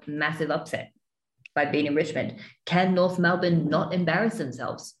another massive upset by beating Richmond? Can North Melbourne not embarrass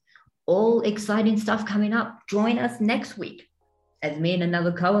themselves? All exciting stuff coming up. Join us next week as me and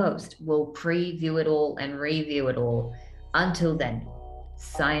another co-host will preview it all and review it all. Until then,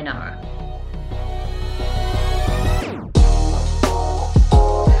 sayonara.